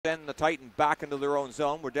Send the Titan back into their own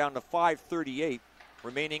zone. We're down to 5:38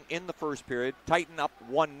 remaining in the first period. Titan up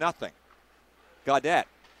 1-0. Gaudette.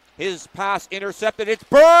 His pass intercepted. It's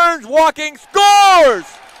Burns walking, scores!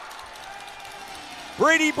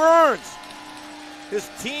 Brady Burns, his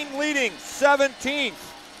team leading 17th.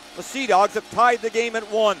 The Sea Dogs have tied the game at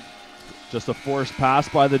 1. Just a forced pass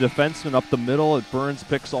by the defenseman up the middle. Burns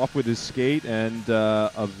picks off with his skate, and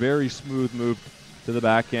a very smooth move to the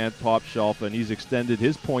backhand top shelf, and he's extended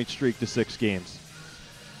his point streak to 6 games.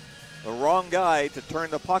 The wrong guy to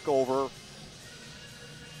turn the puck over.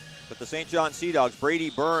 But the St. John Sea Dogs,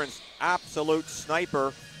 Brady Burns, absolute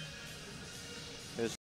sniper.